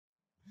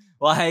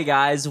Well, hey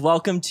guys,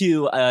 welcome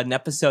to an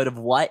episode of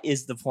What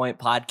is the Point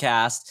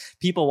podcast.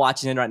 People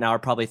watching in right now are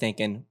probably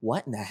thinking,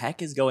 what in the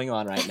heck is going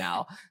on right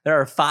now? There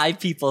are 5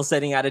 people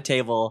sitting at a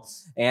table.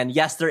 And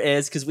yes, there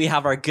is, because we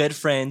have our good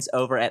friends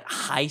over at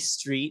High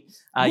Street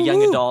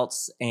Young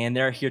Adults, and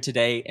they're here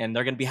today, and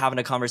they're going to be having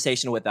a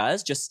conversation with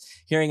us, just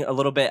hearing a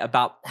little bit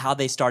about how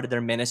they started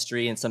their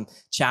ministry and some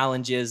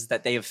challenges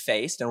that they have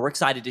faced. And we're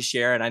excited to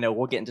share, and I know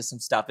we'll get into some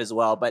stuff as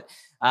well. But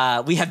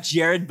we have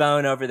Jared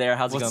Bone over there.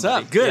 How's it going, buddy?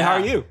 What's up? Good. Yeah. How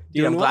are you?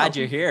 Dude, I'm glad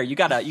you're here. You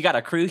got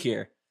a crew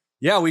here.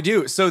 Yeah, we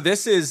do. So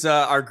this is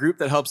our group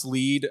that helps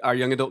lead our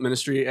young adult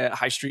ministry at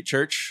High Street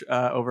Church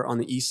over on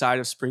the east side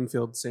of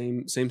Springfield,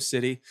 same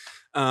city.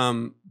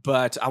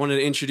 But I wanted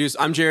to introduce,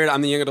 I'm Jared.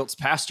 I'm the young adults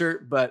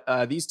pastor, but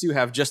these two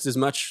have just as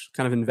much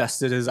kind of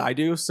invested as I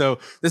do. So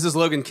this is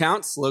Logan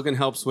Counts. Logan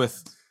helps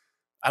with,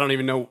 I don't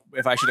even know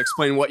if I should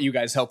explain what you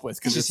guys help with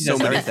because it's so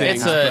many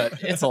things.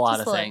 It's a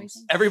lot of things.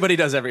 Everybody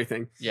does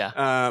everything.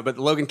 Yeah. But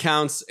Logan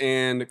Counts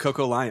and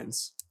Coco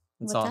Lions.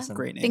 That's What's awesome. Up?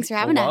 Great name. Thanks for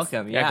having us.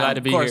 Welcome. Yeah, glad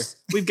to be here.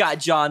 We've got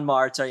John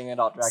Martz, our young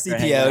adult director.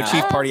 hanging CPO, out.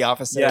 Chief Party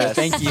Officer. Yes.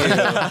 Thank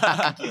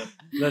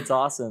you. That's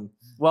awesome.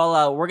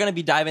 Well, we're going to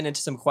be diving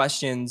into some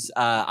questions.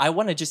 I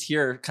want to just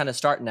hear, kind of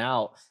starting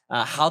out,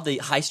 how the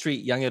High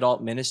Street Young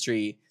Adult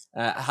Ministry,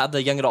 how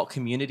the young adult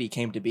community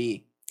came to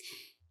be.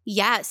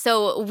 Yeah,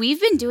 so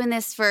we've been doing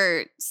this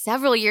for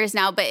several years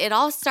now, but it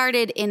all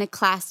started in a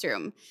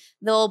classroom,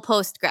 the old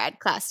post-grad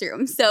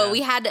classroom. So we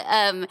had,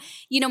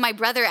 my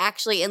brother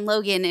actually and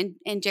Logan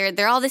and Jared,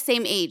 they're all the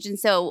same age. And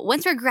so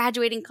once we're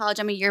graduating college,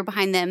 I'm a year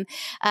behind them,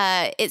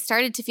 it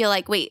started to feel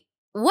like, wait,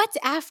 what's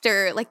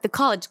after like the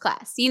college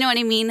class? You know what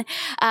I mean?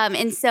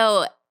 And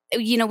so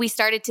we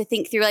started to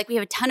think through, like, we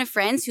have a ton of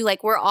friends who,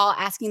 like, we're all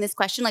asking this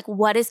question, like,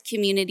 what does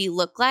community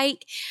look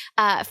like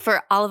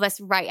for all of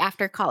us right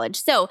after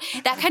college? So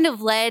that kind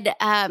of led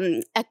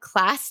a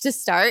class to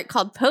start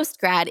called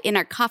Postgrad in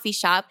our coffee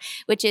shop,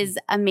 which is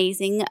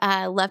amazing.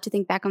 Love to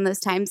think back on those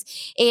times.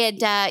 And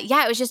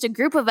it was just a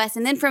group of us.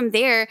 And then from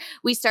there,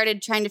 we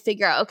started trying to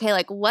figure out,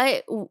 okay,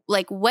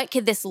 what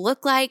could this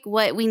look like?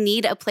 What we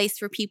need a place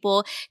for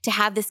people to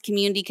have this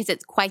community, because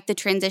it's quite the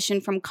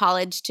transition from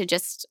college to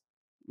just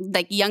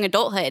like young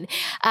adulthood.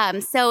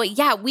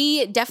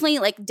 We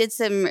definitely did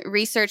some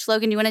research.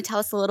 Logan, do you want to tell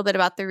us a little bit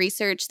about the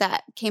research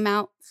that came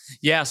out?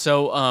 Yeah.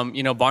 So,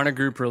 Barna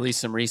Group released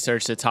some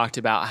research that talked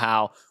about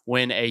how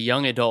when a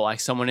young adult,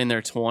 like someone in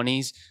their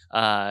 20s,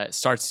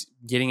 starts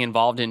getting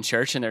involved in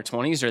church in their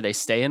 20s, or they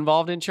stay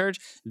involved in church,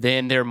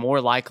 then they're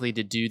more likely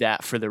to do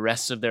that for the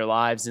rest of their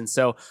lives. And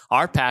so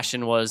our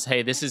passion was,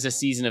 hey, this is a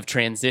season of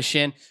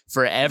transition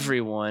for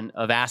everyone,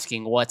 of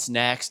asking what's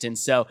next. And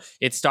so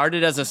it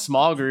started as a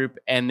small group,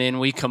 and then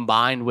we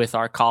combined with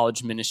our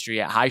college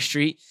ministry at High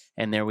Street.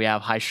 And there we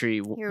have High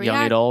Street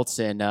Young Adults.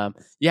 And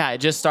it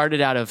just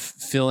started out of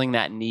filling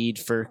that need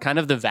for kind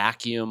of the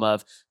vacuum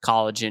of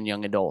college and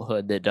young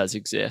adulthood that does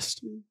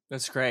exist.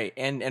 That's great.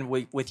 And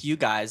with you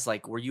guys,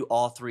 like, were you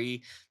all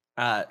three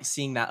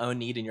seeing that own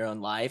need in your own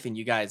life, and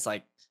you guys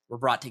were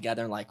brought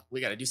together and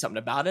we got to do something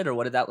about it? Or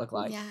what did that look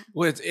like? Yeah.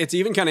 Well, it's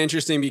even kind of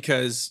interesting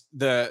because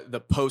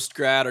the post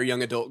grad or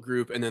young adult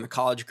group and then the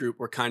college group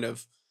were kind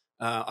of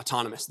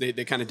autonomous. They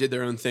kind of did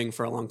their own thing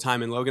for a long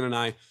time. And Logan and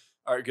I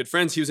are good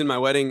friends. He was in my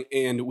wedding,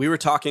 and we were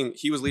talking.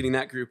 He was leading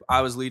that group.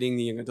 I was leading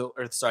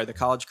the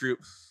college group.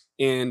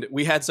 And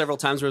we had several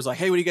times where it was like,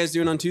 hey, what are you guys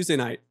doing on Tuesday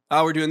night?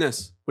 Oh, we're doing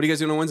this. What are you guys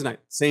doing on Wednesday night?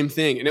 Same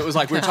thing. And it was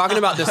like, we were talking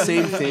about the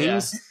same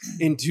things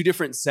in 2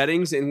 different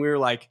settings. And we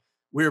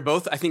were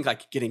both, I think,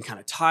 getting kind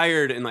of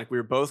tired, and we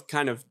were both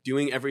kind of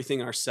doing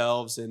everything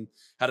ourselves, and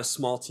had a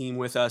small team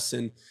with us.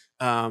 And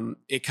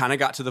it kind of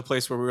got to the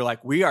place where we were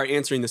like, we are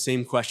answering the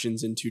same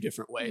questions in 2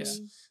 different ways.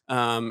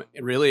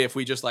 Really, if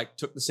we just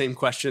took the same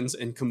questions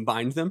and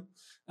combined them,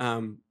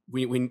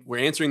 we're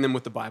answering them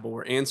with the Bible.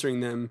 We're answering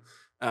them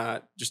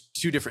just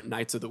 2 different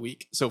nights of the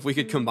week. So if we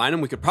could combine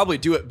them, we could probably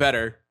do it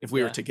better if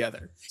we were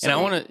together.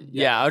 So, and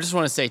I just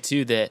want to say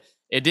too that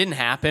it didn't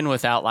happen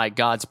without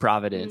God's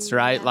providence,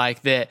 right? Yeah.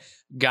 Like that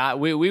God,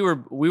 we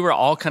were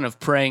all kind of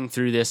praying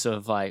through this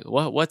of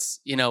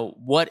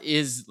what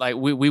is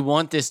we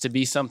want this to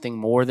be something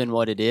more than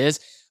what it is.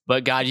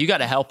 But God, you got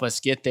to help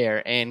us get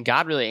there. And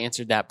God really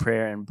answered that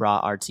prayer and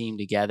brought our team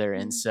together.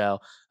 And so,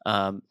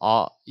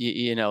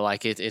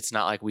 it's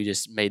not like we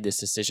just made this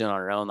decision on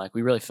our own.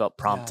 We really felt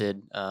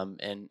prompted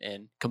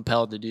and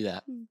compelled to do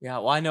that. Yeah.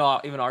 Well, I know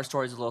even our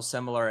story is a little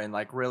similar, and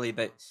really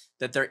that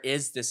there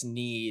is this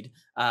need,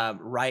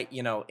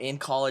 in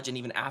college and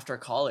even after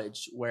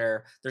college,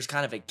 where there's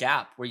kind of a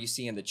gap where you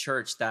see in the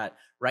church that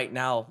right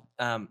now,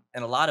 in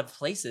a lot of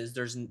places,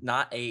 there's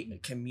not a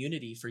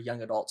community for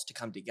young adults to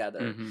come together.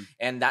 Mm-hmm.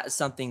 And that is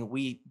something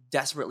we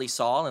desperately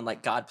saw,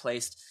 and God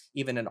placed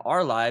even in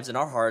our lives, in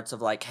our hearts,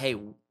 of hey,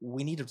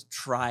 we need to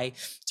try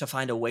to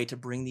find a way to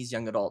bring these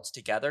young adults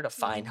together to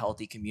find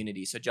healthy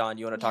community. So John,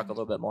 you want to talk a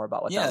little bit more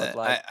about what that looked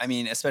like? I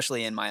mean,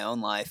 especially in my own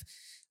life,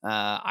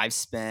 I've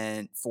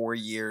spent 4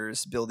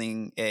 years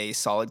building a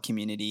solid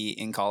community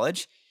in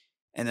college,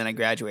 and then I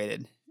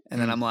graduated, and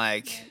then I'm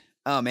like,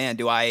 oh man,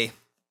 do I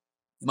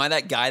Am I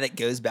that guy that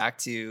goes back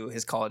to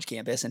his college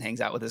campus and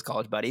hangs out with his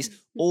college buddies?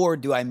 Or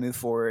do I move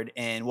forward?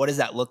 And what does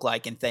that look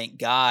like? And thank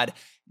God,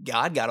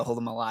 God got a hold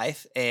of my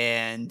life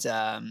and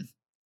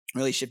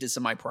really shifted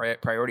some of my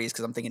priorities,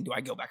 because I'm thinking, do I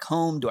go back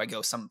home? Do I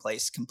go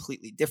someplace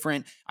completely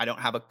different? I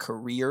don't have a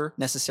career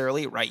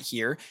necessarily right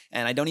here,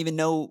 and I don't even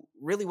know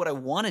really what I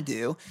want to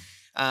do.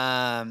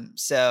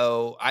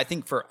 So I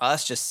think for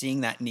us, just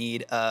seeing that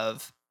need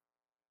of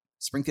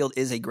Springfield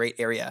is a great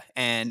area.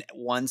 And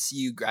once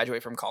you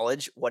graduate from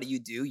college, what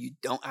do? You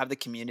don't have the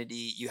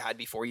community you had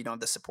before. You don't have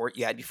the support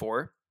you had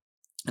before.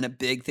 And a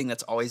big thing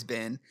that's always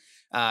been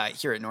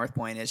here at North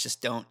Point is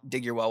just don't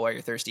dig your well while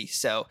you're thirsty.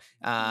 So,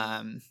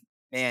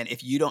 man,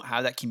 if you don't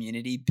have that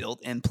community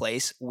built in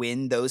place,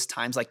 when those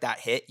times like that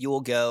hit, you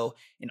will go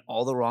in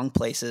all the wrong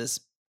places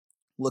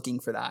looking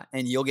for that.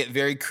 And you'll get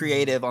very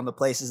creative on the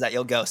places that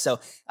you'll go. So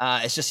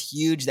it's just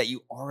huge that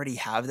you already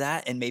have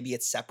that. And maybe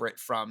it's separate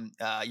from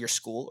your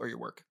school or your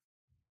work.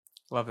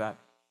 Love that.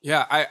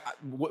 Yeah.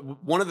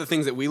 One of the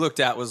things that we looked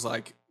at was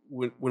like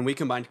when we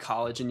combined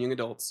college and young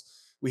adults,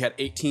 we had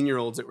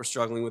 18-year-olds that were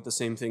struggling with the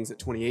same things that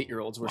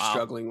 28-year-olds were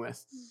struggling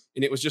with.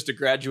 And it was just a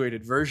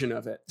graduated version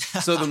of it.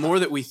 So the more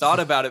that we thought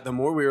about it, the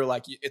more we were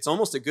like, it's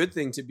almost a good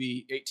thing to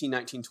be 18,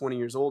 19, 20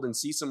 years old and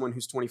see someone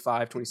who's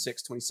 25,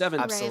 26, 27.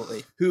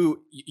 Absolutely.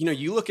 Who,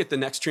 you look at the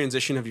next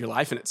transition of your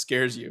life and it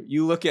scares you.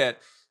 You look at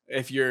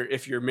if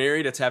you're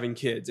married, it's having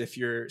kids. If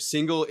you're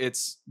single,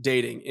 it's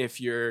dating.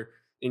 If you're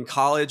in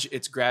college,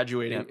 it's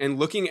graduating. Yep. And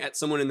looking at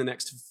someone in the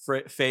next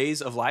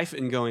phase of life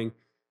and going,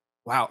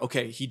 wow,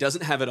 okay, he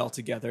doesn't have it all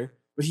together,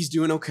 but he's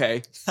doing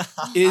okay,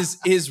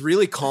 is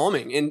really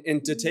calming.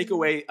 And to take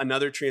away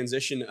another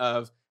transition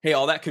of, hey,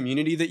 all that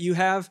community that you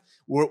have,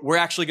 we're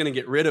actually going to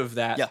get rid of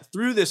that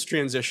through this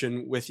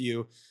transition with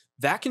you.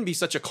 That can be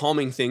such a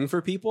calming thing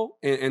for people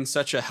and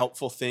such a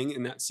helpful thing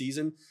in that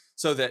season,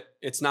 so that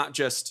it's not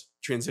just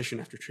transition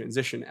after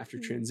transition after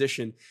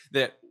transition,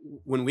 that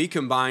when we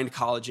combined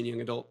college and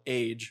young adult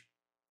age,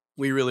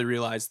 we really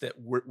realized that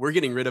we're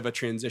getting rid of a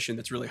transition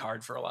that's really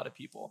hard for a lot of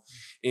people.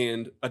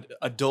 And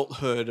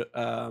adulthood,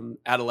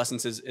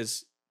 adolescence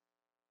is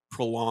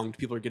prolonged.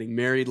 People are getting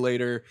married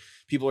later.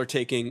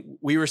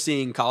 We were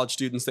seeing college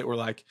students that were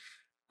like,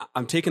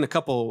 I'm taking a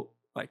couple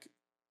like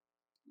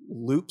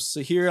loops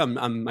here.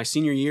 I'm my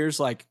senior year's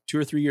like 2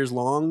 or 3 years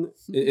long.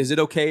 Is it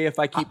okay if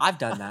I keep? I've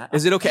done that.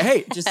 Is it okay?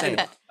 Hey, just saying.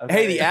 Okay.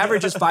 Hey, the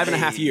average is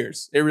 5.5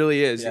 years. It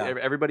really is. Yeah.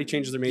 Everybody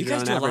changes their major. You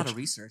guys on do average. A lot of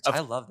research. I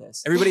love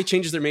this. Everybody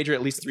changes their major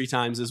at least 3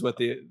 times is what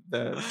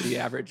the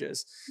average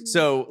is.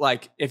 So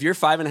like if you're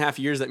 5.5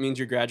 years, that means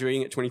you're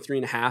graduating at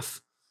 23.5.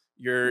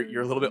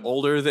 You're a little bit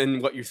older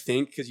than what you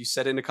think, because you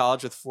set into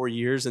college with 4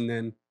 years. And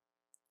then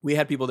we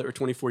had people that were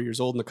 24 years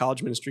old in the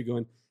college ministry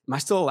going, am I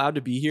still allowed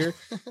to be here?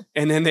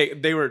 And then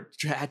they were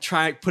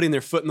trying putting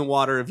their foot in the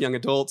water of young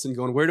adults and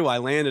going, where do I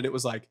land? And it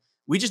was like,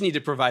 we just need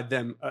to provide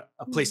them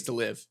a place to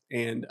live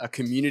and a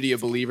community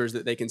of believers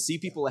that they can see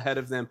people ahead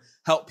of them,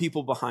 help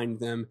people behind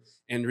them.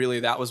 And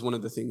really, that was one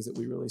of the things that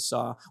we really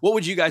saw. What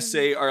would you guys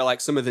say are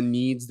like some of the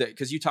needs that,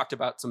 because you talked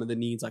about some of the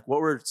needs, like what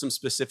were some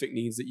specific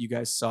needs that you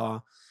guys saw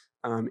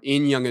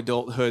in young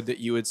adulthood that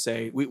you would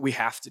say, we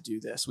have to do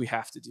this. We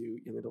have to do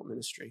young adult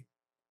ministry?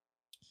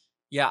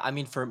 Yeah, I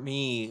mean, for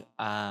me,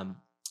 I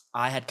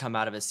had come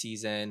out of a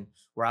season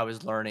where I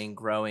was learning,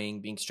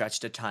 growing, being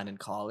stretched a ton in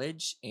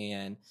college,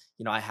 and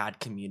I had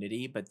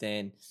community. But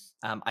then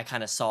I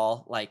kind of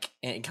saw, like,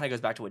 and it kind of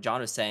goes back to what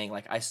John was saying.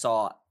 Like, I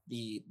saw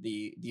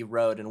the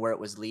road and where it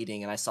was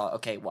leading, and I saw,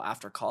 okay, well,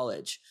 after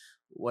college,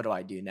 what do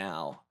I do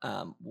now?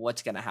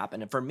 What's going to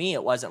happen? And for me,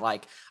 it wasn't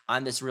like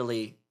I'm this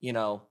really,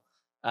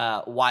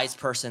 wise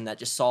person that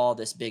just saw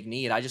this big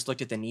need. I just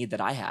looked at the need that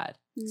I had.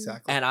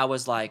 Exactly. And I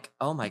was like,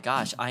 oh my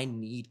gosh, I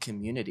need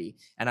community,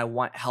 and I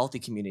want healthy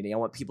community. I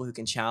want people who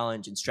can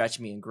challenge and stretch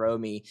me and grow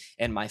me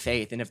in my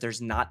faith. And if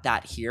there's not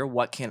that here,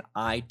 what can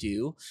I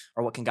do,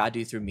 or what can God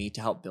do through me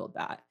to help build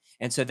that?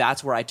 And so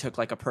that's where I took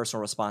like a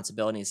personal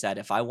responsibility and said,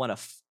 if I want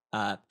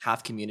to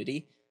have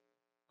community,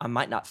 I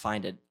might not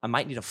find it. I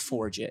might need to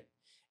forge it.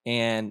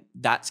 And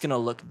that's going to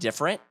look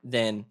different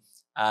than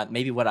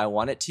maybe what I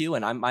want it to,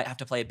 and I might have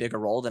to play a bigger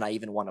role than I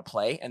even want to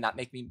play, and that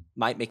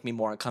might make me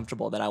more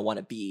uncomfortable than I want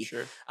to be.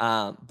 Sure.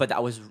 But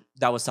that was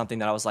something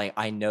that I was like,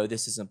 I know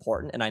this is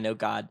important, and I know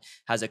God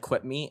has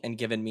equipped me and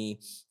given me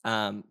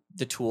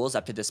the tools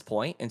up to this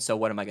point, and so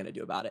what am I going to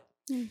do about it?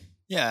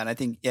 Yeah, and I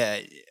think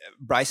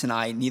Bryce and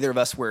I, neither of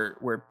us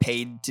were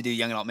paid to do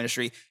young adult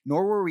ministry,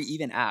 nor were we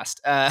even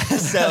asked.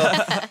 So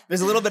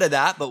there's a little bit of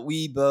that, but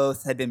we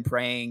both had been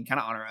praying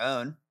kind of on our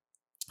own,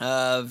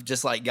 of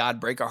just like, God,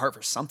 break our heart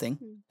for something.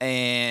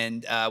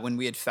 And when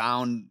we had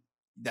found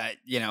that,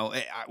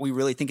 we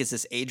really think it's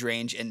this age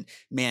range, and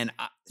man,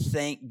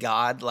 thank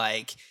God,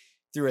 like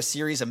through a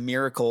series of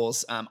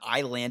miracles,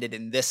 I landed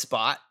in this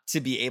spot to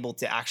be able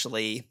to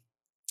actually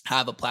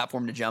have a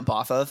platform to jump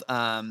off of.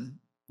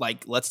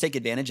 Like, let's take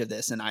advantage of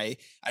this. And I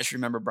just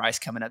remember Bryce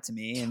coming up to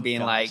me and being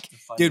like,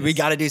 dude, we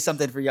got to do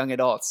something for young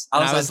adults.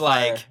 And I was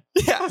like,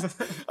 yeah,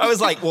 I was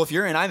like, well, if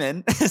you're in, I'm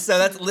in. So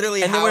that's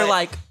literally and how then we're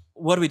like,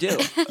 what do we do?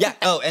 Yeah.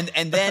 Oh,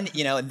 and then,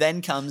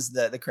 then comes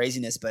the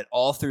craziness, but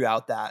all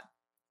throughout that,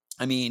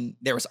 I mean,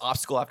 there was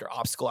obstacle after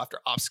obstacle after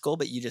obstacle,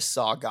 but you just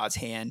saw God's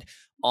hand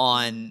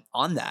on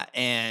that.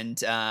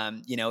 And,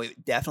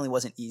 it definitely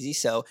wasn't easy.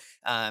 So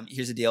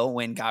here's the deal.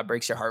 When God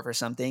breaks your heart for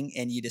something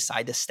and you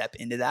decide to step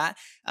into that,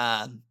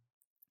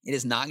 it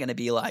is not going to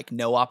be like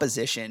no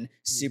opposition,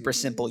 super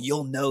simple.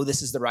 You'll know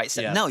this is the right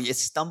step. Yeah. No,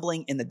 it's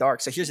stumbling in the dark.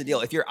 So here's the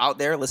deal. If you're out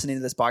there listening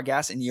to this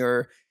podcast and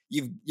your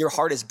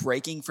heart is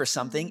breaking for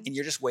something and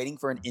you're just waiting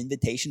for an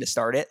invitation to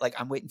start it, like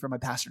I'm waiting for my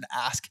pastor to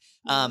ask,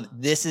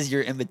 this is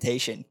your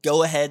invitation.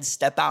 Go ahead,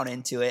 step out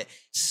into it,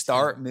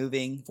 start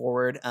moving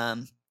forward.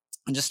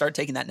 And just start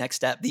taking that next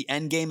step. The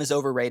end game is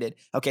overrated.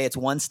 Okay, it's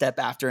one step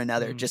after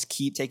another. Just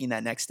keep taking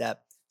that next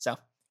step. So,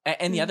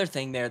 and the other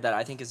thing there that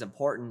I think is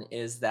important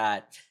is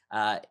that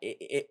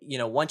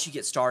once you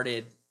get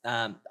started,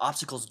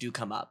 obstacles do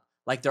come up.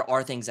 Like there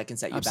are things that can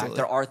set you back.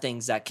 There are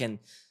things that can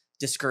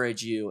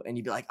discourage you, and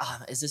you'd be like, oh,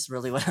 is this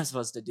really what I'm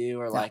supposed to do?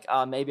 Or like,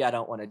 oh, maybe I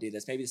don't want to do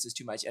this. Maybe this is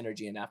too much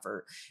energy and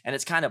effort. And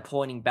it's kind of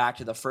pointing back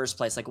to the first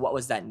place. Like, what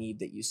was that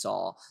need that you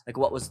saw? Like,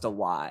 what was the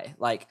why?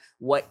 Like,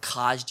 what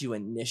caused you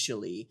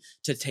initially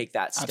to take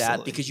that step?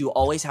 Absolutely. Because you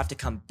always have to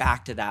come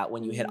back to that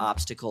when you hit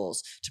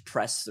obstacles to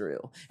press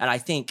through. And I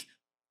think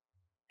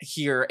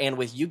here and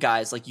with you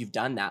guys, like you've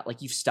done that,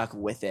 like you've stuck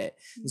with it.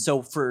 And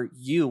so for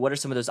you, what are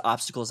some of those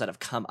obstacles that have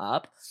come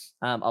up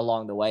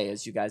along the way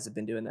as you guys have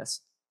been doing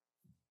this?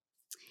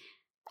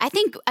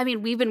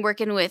 We've been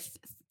working with,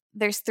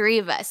 there's 3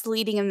 of us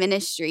leading a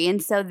ministry. And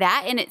so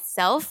that in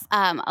itself,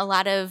 a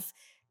lot of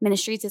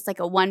ministries, it's like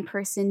a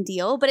 1-person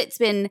deal, but it's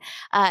been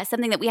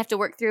something that we have to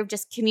work through.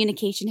 Just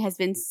communication has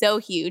been so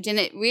huge. And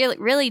it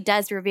really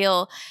does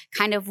reveal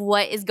kind of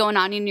what is going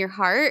on in your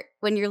heart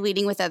when you're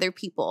leading with other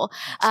people.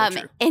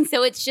 And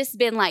so it's just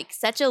been like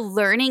such a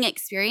learning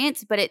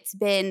experience, but it's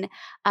been,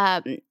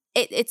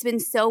 it's been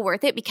so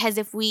worth it, because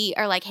if we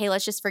are like, hey,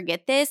 let's just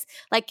forget this,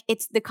 like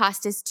the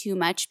cost is too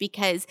much,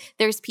 because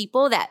there's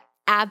people that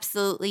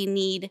absolutely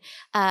need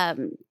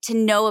to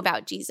know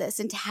about Jesus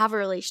and to have a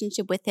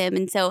relationship with him.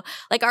 And so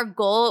like our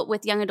goal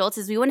with young adults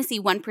is we want to see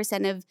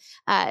 1%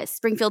 of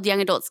Springfield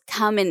young adults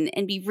come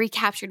and be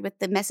recaptured with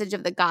the message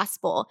of the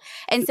gospel.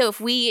 And so if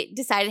we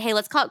decided, hey,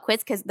 let's call it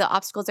quits because the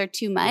obstacles are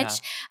too much,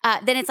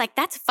 then it's like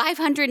that's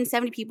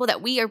 570 people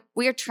that we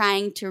are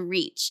trying to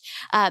reach,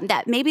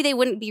 that maybe they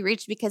wouldn't be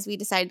reached because we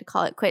decided to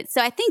call it quits.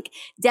 So I think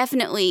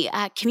definitely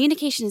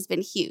communication has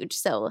been huge.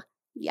 So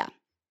yeah.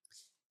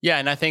 Yeah,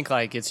 and I think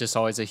like it's just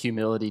always a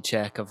humility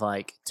check of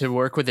like, to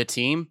work with a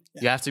team,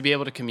 you have to be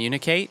able to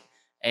communicate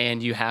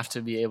and you have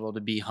to be able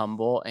to be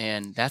humble,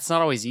 and that's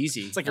not always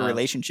easy. It's like a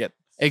relationship.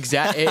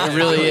 Exactly. It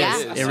really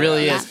is. Yeah. It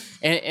really is.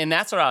 And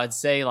that's what I would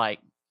say. Like,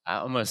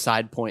 I'm going to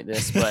side point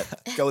this, but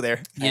Go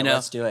there.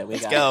 Let's do it.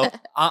 Let's go.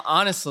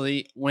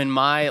 Honestly, when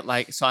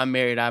so I'm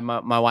married, I have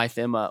my wife,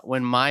 Emma.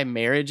 When my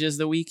marriage is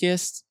the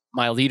weakest,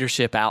 my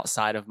leadership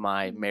outside of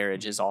my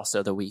marriage is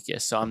also the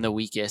weakest. So I'm the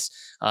weakest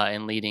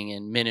in leading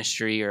in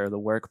ministry or the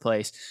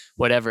workplace,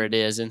 whatever it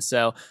is. And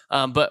so,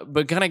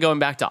 but kind of going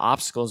back to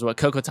obstacles, what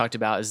Coco talked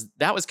about is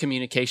that was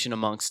communication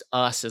amongst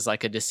us as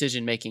like a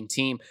decision-making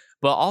team.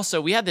 But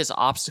also we had this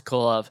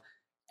obstacle of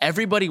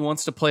everybody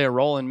wants to play a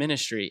role in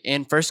ministry.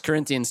 In 1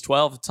 Corinthians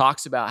 12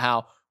 talks about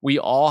how we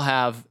all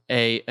have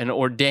an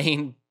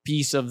ordained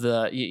piece of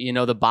the,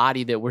 the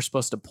body that we're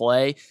supposed to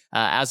play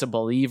as a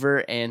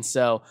believer. And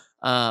so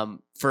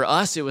for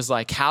us, it was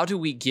like, how do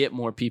we get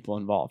more people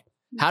involved?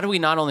 How do we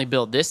not only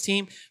build this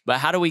team, but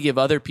how do we give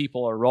other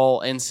people a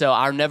role? And so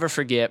I'll never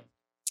forget,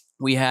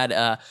 we had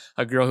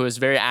a girl who was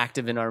very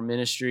active in our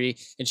ministry,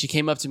 and she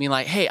came up to me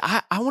like, hey,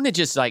 I want to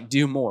just like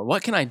do more.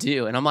 What can I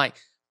do? And I'm like,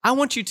 I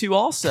want you to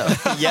also.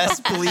 Yes,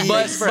 please.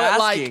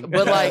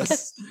 but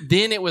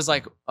then it was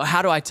like,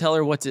 how do I tell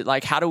her what to,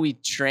 like, how do we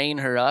train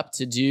her up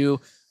to do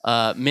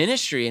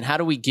ministry, and how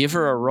do we give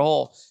her a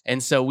role?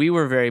 And so we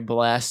were very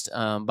blessed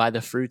by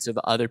the fruits of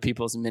other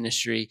people's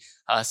ministry,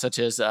 such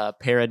as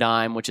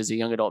Paradigm, which is a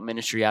young adult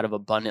ministry out of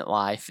Abundant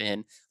Life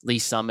in Lee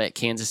Summit,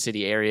 Kansas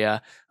City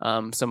area.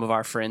 Some of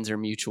our friends are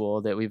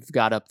mutual that we've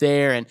got up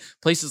there, and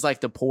places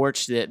like The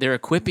Porch, that they're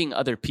equipping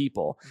other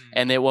people.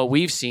 And that what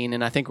we've seen,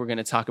 and I think we're going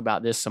to talk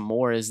about this some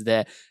more, is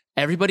that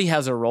everybody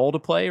has a role to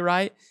play,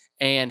 right?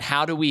 And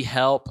how do we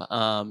help,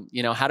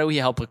 how do we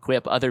help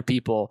equip other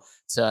people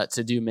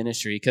to do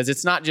ministry? Because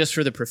it's not just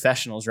for the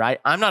professionals, right?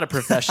 I'm not a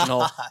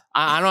professional.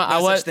 I'm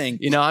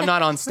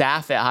not on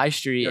staff at High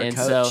Street. You're a and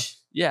coach. So,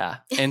 yeah.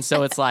 And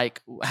so it's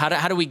like,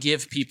 how do we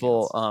give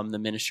people the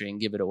ministry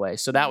and give it away?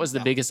 So that was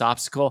the biggest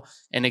obstacle.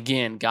 And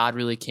again, God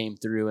really came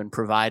through and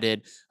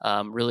provided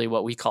really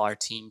what we call our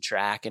team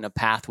track and a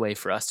pathway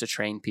for us to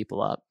train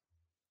people up.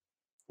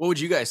 What would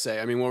you guys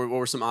say? I mean, what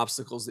were some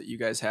obstacles that you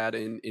guys had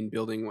in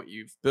building what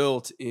you've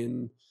built,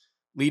 in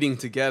leading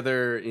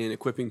together, in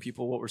equipping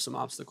people? What were some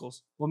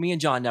obstacles? Well, me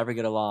and John never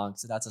get along,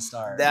 so that's a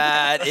start.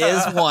 That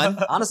is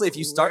one. Honestly, if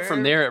you start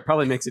from there, it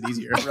probably makes it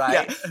easier.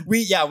 Right. We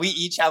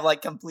each have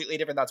like completely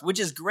different thoughts,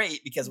 which is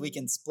great because we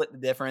can split the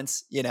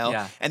difference,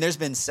 Yeah. And there's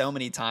been so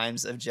many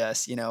times of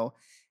just,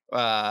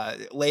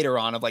 later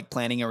on of like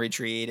planning a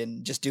retreat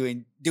and just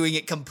doing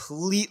it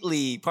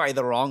completely probably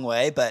the wrong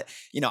way. But,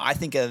 I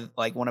think of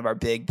like one of our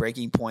big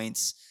breaking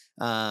points,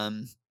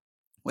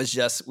 was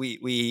just,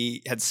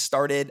 we had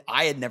started,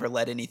 I had never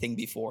led anything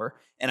before.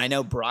 And I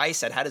know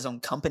Bryce had his own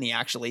company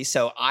actually.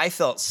 So I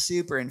felt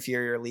super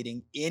inferior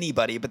leading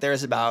anybody, but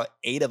there's about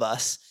 8 of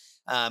us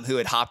who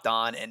had hopped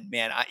on, and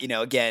man,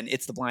 again,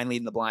 it's the blind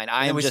leading the blind.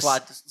 We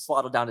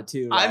swaddled down to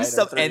 2. Right? I'm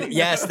so, and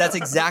yes, that's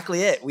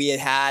exactly it. We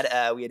had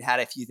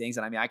a few things,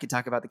 and I mean, I could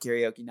talk about the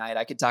karaoke night.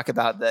 I could talk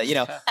about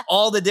the,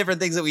 all the different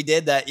things that we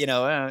did that,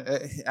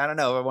 I don't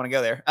know if I want to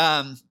go there.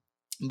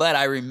 But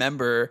I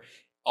remember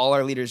all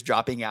our leaders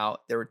dropping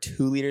out. There were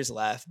 2 leaders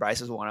left.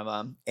 Bryce was one of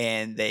them,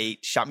 and they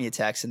shot me a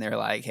text, and they were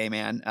like, "Hey,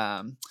 man,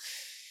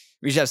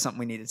 we just have something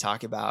we need to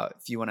talk about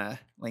if you want to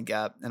link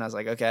up." And I was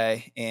like,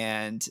 okay.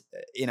 And,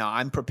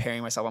 I'm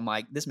preparing myself. I'm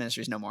like, this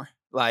ministry is no more.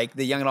 Like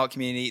the young adult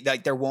community,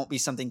 like there won't be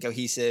something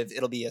cohesive.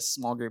 It'll be a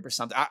small group or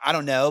something. I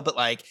don't know, but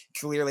like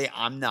clearly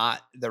I'm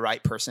not the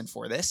right person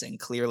for this. And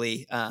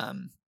clearly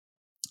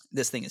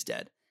this thing is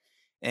dead.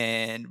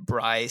 And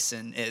Bryce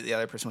and the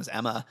other person was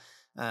Emma.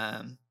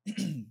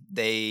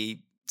 They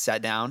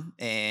sat down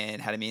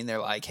and had a meeting. They're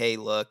like, hey,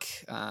 look,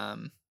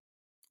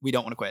 we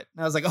don't want to quit.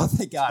 And I was like, oh,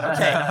 thank God.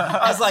 Okay.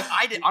 I was like,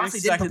 honestly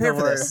didn't prepare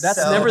for this. That's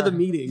never the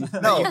meeting.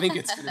 No, you think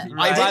it's going to be.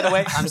 Right? By the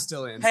way, I'm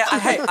still in. Hey,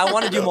 I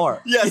want to do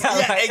more.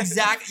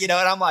 Exactly. And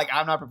I'm like,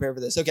 I'm not prepared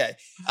for this. Okay.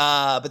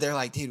 But they're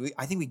like, dude,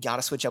 I think we got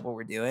to switch up what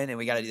we're doing, and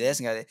we got to do this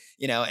and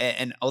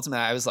and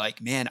ultimately I was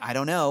like, man, I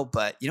don't know,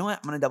 but you know what?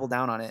 I'm going to double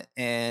down on it.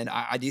 And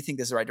I do think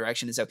this is the right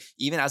direction. And so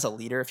even as a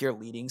leader, if you're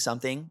leading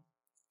something,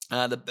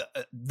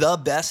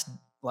 the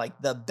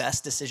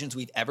best decisions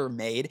we've ever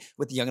made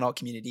with the young adult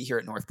community here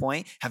at North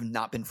Point have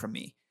not been from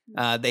me.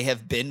 They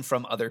have been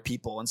from other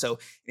people. And so,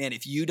 man,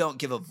 if you don't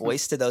give a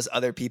voice to those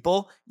other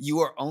people, you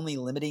are only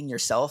limiting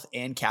yourself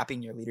and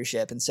capping your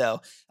leadership. And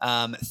so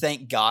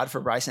thank God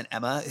for Bryce and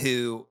Emma,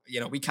 who,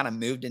 we kind of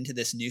moved into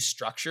this new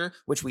structure,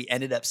 which we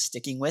ended up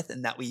sticking with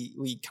and that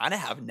we kind of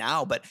have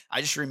now. But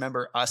I just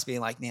remember us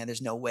being like, man,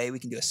 there's no way we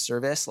can do a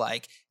service.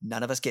 Like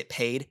none of us get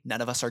paid.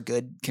 None of us are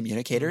good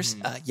communicators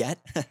yet.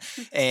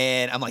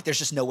 And I'm like, there's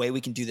just no way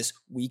we can do this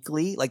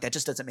weekly. Like that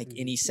just doesn't make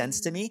any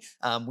sense to me.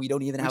 We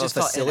don't even have a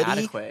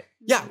facility.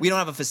 Yeah, we don't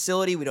have a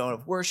facility. We don't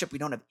have worship. We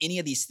don't have any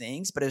of these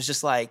things. But it was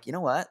just like, you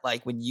know what?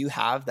 Like when you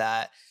have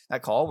that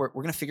call, we're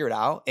going to figure it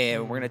out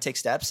and we're going to take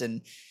steps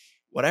and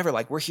whatever.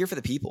 Like we're here for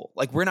the people.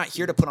 Like we're not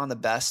here to put on the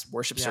best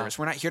worship service.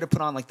 We're not here to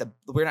put on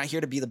we're not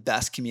here to be the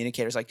best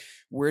communicators. Like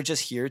we're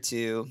just here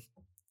to,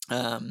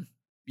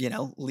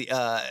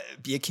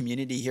 be a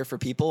community here for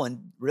people,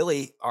 and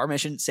really our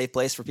mission, safe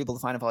place for people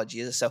to find and follow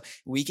Jesus. So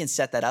we can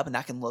set that up, and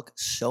that can look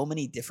so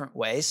many different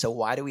ways. So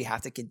why do we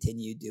have to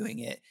continue doing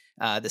it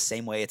the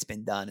same way it's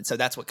been done? And so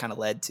that's what kind of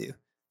led to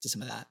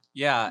some of that.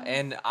 Yeah.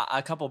 And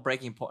a couple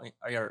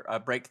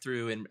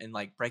breakthrough and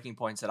like breaking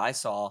points that I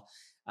saw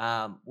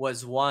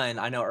was one,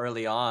 I know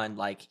early on,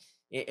 like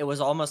it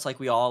was almost like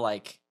we all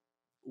like,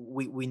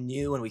 we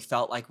knew and we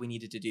felt like we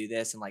needed to do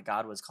this and like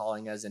God was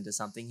calling us into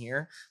something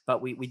here,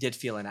 but we did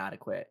feel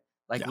inadequate.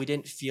 Like we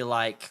didn't feel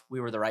like we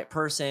were the right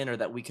person or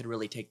that we could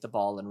really take the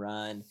ball and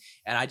run.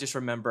 And I just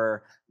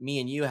remember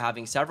me and you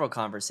having several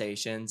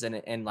conversations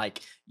and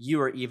like you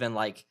were even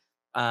like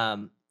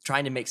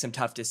trying to make some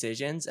tough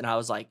decisions. And I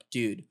was like,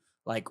 dude,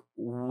 like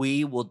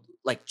we will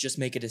like just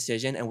make a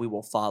decision and we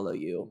will follow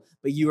you.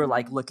 But you were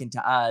like looking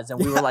to us and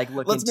we were like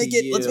looking to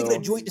you. Let's make it a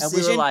joint decision.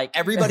 And we were like,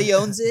 everybody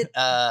owns it.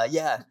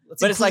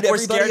 But it's like we're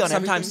scared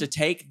sometimes to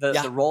take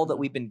the role that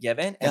we've been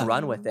given and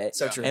run with it.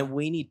 So true. And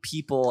we need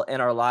people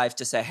in our lives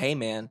to say, hey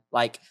man,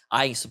 like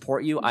I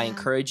support you. I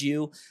encourage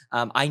you.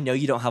 I know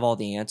you don't have all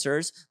the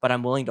answers, but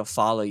I'm willing to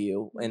follow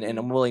you and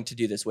I'm willing to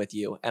do this with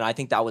you. And I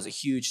think that was a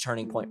huge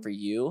turning point for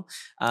you.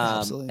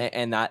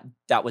 And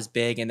that was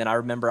big. And then I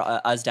remember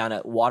us down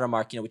at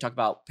Watermark, we talk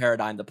about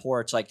Paradigm, the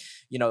porch, like,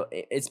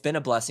 it's been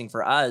a blessing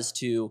for us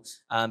to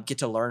get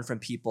to learn from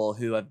people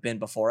who have been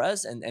before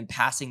us and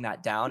passing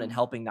that down and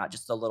helping not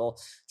just the little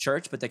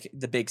church, but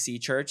the big C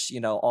church,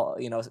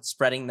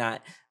 spreading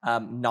that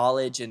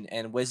knowledge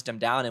and wisdom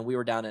down. And we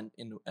were down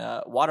in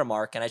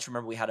Watermark. And I just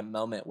remember we had a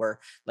moment where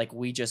like,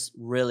 we just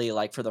really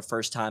like for the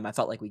first time, I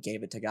felt like we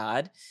gave it to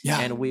God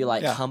and we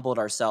humbled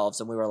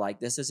ourselves and we were like,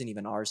 this isn't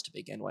even ours to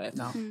begin with.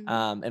 No.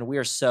 And we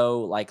are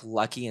so like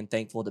lucky and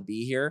thankful to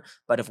be here.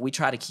 But if we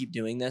try to keep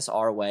doing this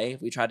our way,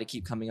 if we try to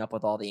keep coming up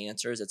with all the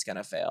answers, it's going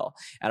to fail.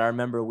 And I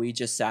remember we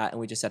just sat and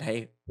we just said,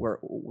 hey, we're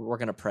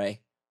going to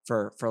pray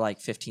for like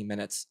 15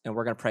 minutes and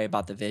we're going to pray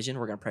about the vision.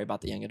 We're going to pray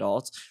about the young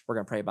adults. We're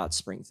going to pray about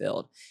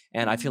Springfield.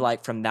 And I feel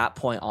like from that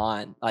point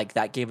on, like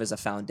that gave us a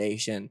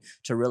foundation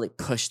to really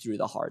push through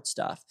the hard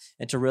stuff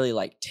and to really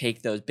like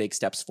take those big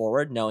steps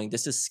forward, knowing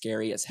this is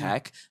scary as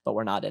heck, but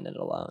we're not in it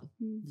alone.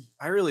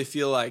 I really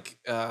feel like,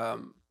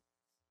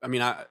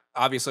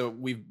 obviously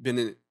we've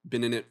been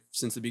in it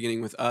since the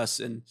beginning with us,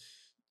 and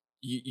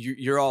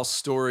your all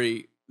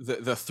story.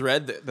 The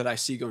thread that I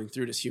see going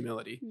through it is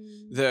humility.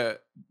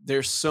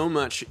 There's so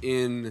much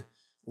in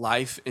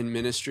life and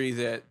ministry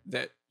that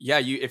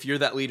if you're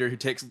that leader who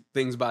takes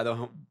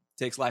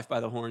life by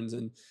the horns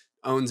and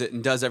owns it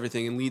and does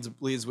everything and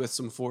leads with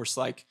some force,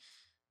 like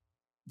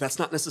that's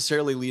not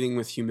necessarily leading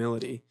with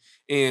humility.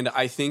 And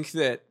I think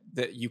that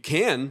you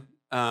can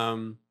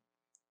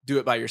do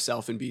it by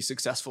yourself and be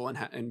successful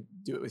and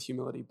do it with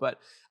humility. But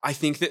I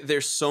think that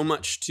there's so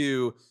much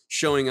to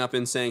showing up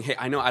and saying, hey,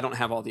 I know I don't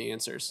have all the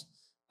answers.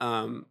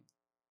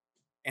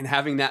 And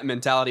having that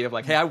mentality of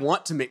like, hey, I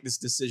want to make this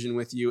decision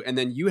with you. And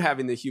then you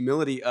having the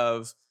humility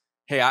of,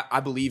 hey, I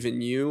believe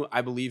in you.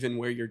 I believe in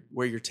where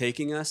you're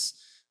taking us.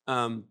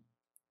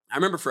 I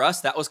remember for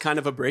us, that was kind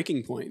of a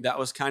breaking point. That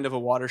was kind of a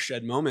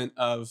watershed moment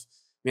of,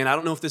 man, I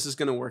don't know if this is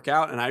going to work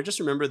out. And I just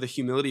remember the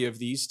humility of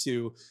these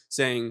two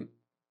saying,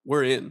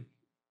 we're in.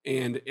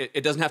 And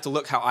it doesn't have to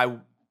look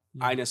how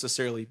I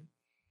necessarily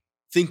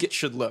think it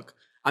should look.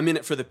 I'm in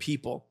it for the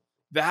people.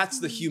 That's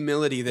the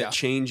humility that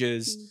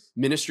changes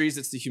ministries.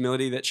 It's the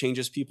humility that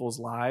changes people's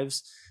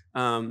lives.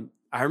 I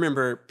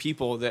remember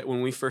people that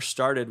when we first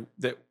started,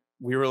 that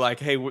we were like,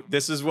 hey,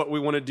 this is what we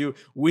want to do.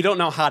 We don't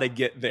know how to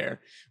get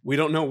there. We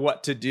don't know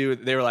what to do.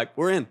 They were like,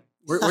 we're in.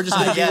 We're just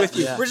going to be with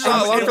you. We're just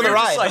along for the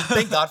ride. Like,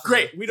 thank God for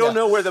great. you. We don't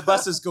know where the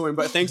bus is going,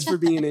 but thanks for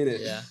being in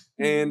it. Yeah.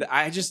 And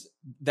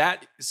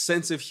that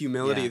sense of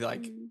humility,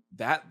 like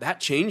that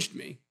changed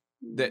me.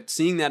 That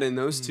seeing that in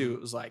those two,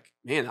 it was like,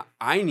 man,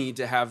 I need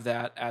to have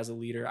that as a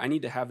leader. I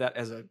need to have that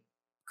as a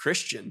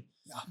Christian.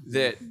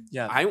 That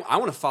I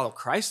want to follow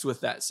Christ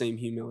with that same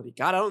humility.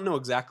 God, I don't know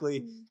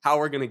exactly how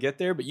we're going to get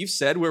there, but you've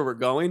said where we're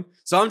going.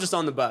 So I'm just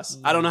on the bus.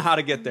 I don't know how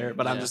to get there,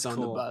 but I'm just on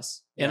the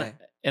bus.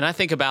 And I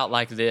think about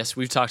like this,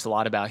 we've talked a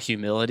lot about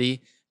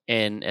humility,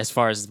 and as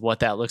far as what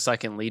that looks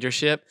like in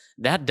leadership,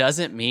 that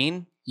doesn't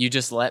mean you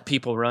just let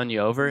people run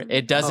you over.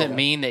 It doesn't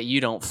mean that you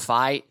don't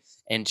fight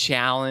and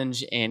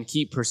challenge and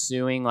keep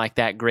pursuing like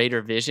that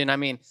greater vision. I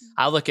mean,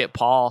 I look at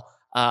Paul,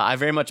 I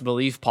very much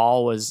believe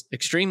Paul was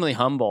extremely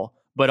humble,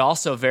 but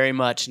also very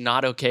much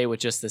not okay with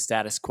just the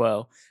status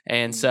quo.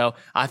 And so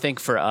I think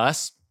for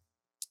us,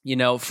 you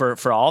know,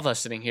 for all of us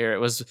sitting here,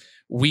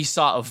 we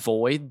saw a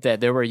void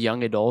that there were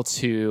young adults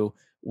who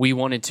we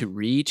wanted to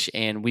reach,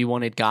 and we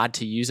wanted God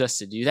to use us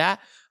to do that.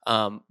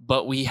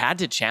 But we had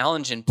to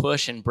challenge and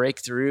push and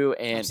break through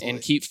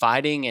and keep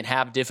fighting and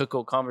have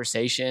difficult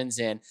conversations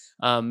and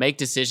make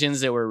decisions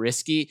that were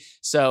risky.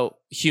 So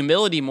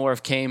humility more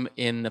of came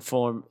in the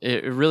form,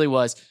 it really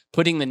was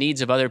putting the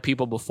needs of other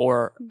people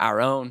before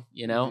our own,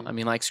 you know, I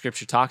mean, like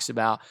scripture talks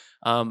about,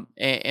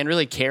 and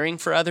really caring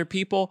for other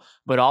people,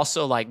 but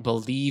also like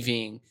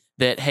believing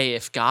that, hey,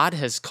 if God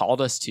has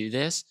called us to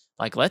this,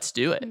 like, let's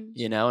do it,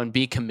 you know, and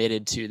be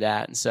committed to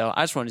that. And so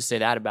I just wanted to say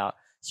that about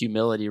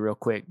humility real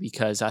quick,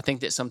 because I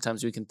think that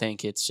sometimes we can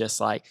think it's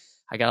just like,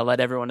 I got to let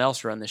everyone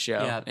else run the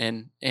show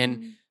and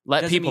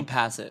let people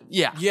passive.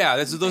 Yeah.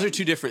 Those are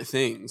two different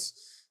things.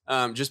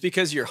 Just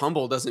because you're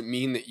humble doesn't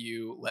mean that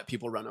you let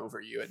people run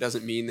over you. It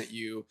doesn't mean that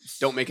you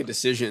don't make a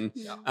decision.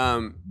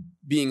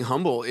 Being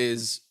humble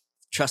is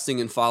trusting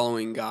and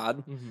following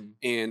God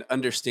and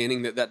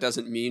understanding that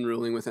doesn't mean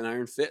ruling with an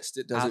iron fist.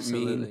 It doesn't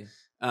mean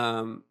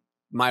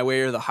my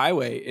way or the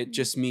highway. It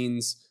just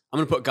means I'm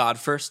going to put God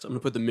first. I'm going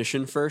to put the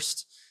mission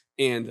first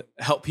and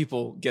help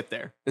people get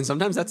there. And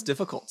sometimes that's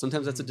difficult.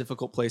 Sometimes that's a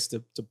difficult place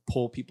to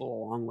pull people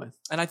along with.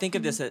 And I think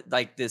of this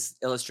like this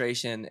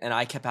illustration, and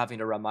I kept having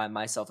to remind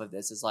myself of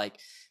this, is like,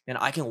 man,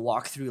 I can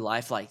walk through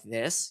life like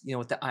this, you know,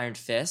 with the iron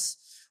fist,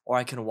 or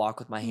I can walk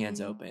with my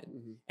hands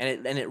open.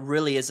 And it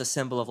really is a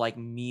symbol of like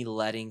me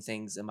letting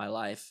things in my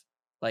life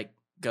like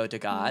go to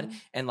God.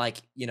 And like,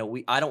 you know,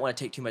 I don't want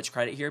to take too much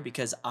credit here,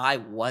 because I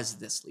was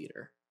this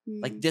leader.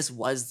 Like this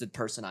was the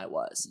person I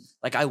was.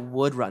 Like I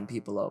would run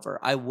people over.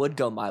 I would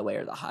go my way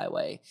or the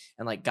highway.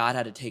 And like God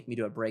had to take me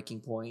to a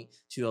breaking point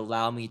to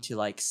allow me to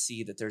like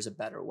see that there's a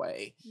better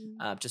way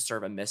to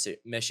serve a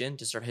mission,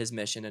 to serve his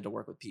mission, and to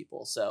work with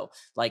people. So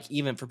like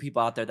even for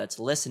people out there that's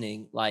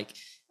listening, like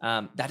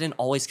that didn't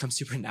always come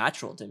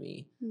supernatural to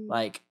me.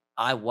 Like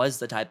I was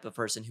the type of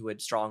person who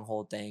would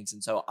stronghold things.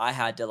 And so I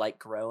had to like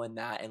grow in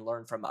that and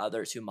learn from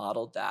others who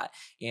modeled that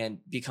and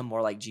become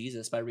more like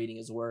Jesus by reading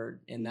his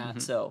word in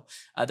that. So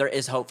there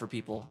is hope for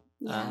people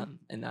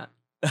in that.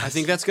 I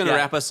think that's going to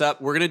wrap us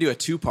up. We're going to do a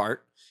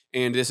 2-part,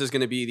 and this is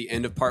going to be the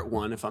end of part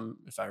 1. If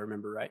I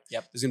remember right.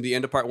 This is going to be the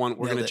end of part 1.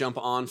 We're going to jump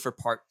on for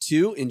part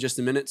 2 in just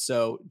a minute.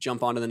 So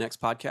jump on to the next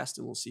podcast,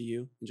 and we'll see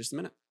you in just a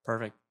minute.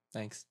 Perfect.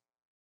 Thanks.